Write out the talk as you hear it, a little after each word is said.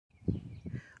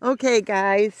Okay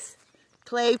guys,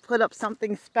 Clay put up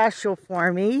something special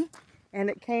for me and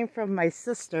it came from my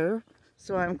sister.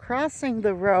 So I'm crossing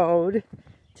the road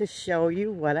to show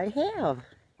you what I have.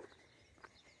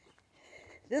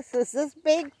 This is this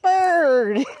big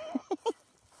bird.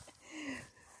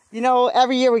 You know,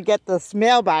 every year we get this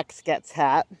mailbox gets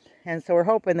hit. And so we're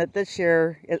hoping that this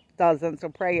year it doesn't, so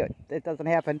pray it doesn't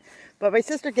happen. But my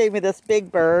sister gave me this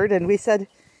big bird and we said,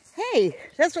 hey,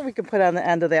 that's what we can put on the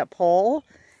end of that pole,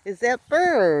 is that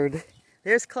bird.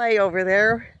 There's Clay over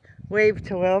there. Wave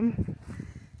to him.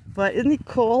 But isn't he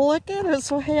cool looking? I'm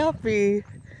so happy.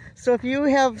 So if you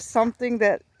have something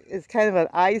that is kind of an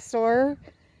eyesore,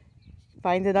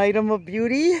 find an item of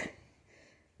beauty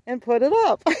and put it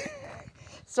up.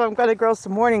 So I'm going to grow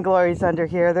some morning glories under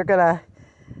here. They're going to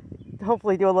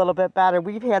hopefully do a little bit better.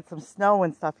 We've had some snow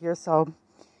and stuff here, so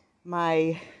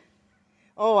I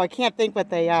can't think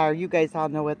what they are. You guys all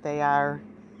know what they are.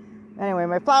 Anyway,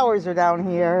 my flowers are down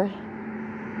here.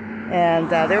 And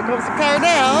there comes the car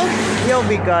now. He'll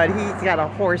be good. He's got a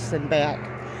horse in back.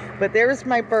 But there's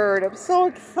my bird. I'm so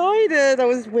excited. I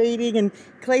was waiting, and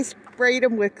Clay sprayed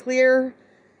him with clear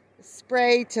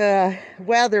spray to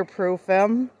weatherproof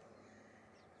him.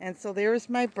 And so there's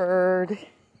my bird.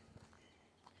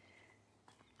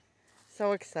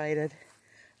 So excited.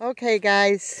 Okay,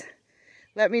 guys.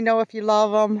 Let me know if you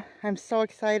love them. I'm so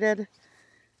excited.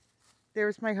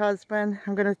 There's my husband.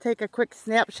 I'm going to take a quick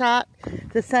snapshot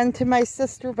to send to my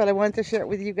sister, but I wanted to share it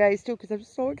with you guys too because I'm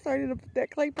so excited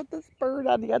that Clay put this bird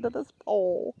on the end of this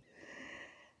pole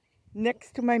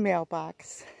next to my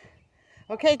mailbox.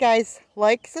 Okay, guys,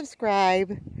 like,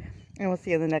 subscribe, and we'll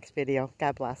see you in the next video.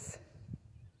 God bless.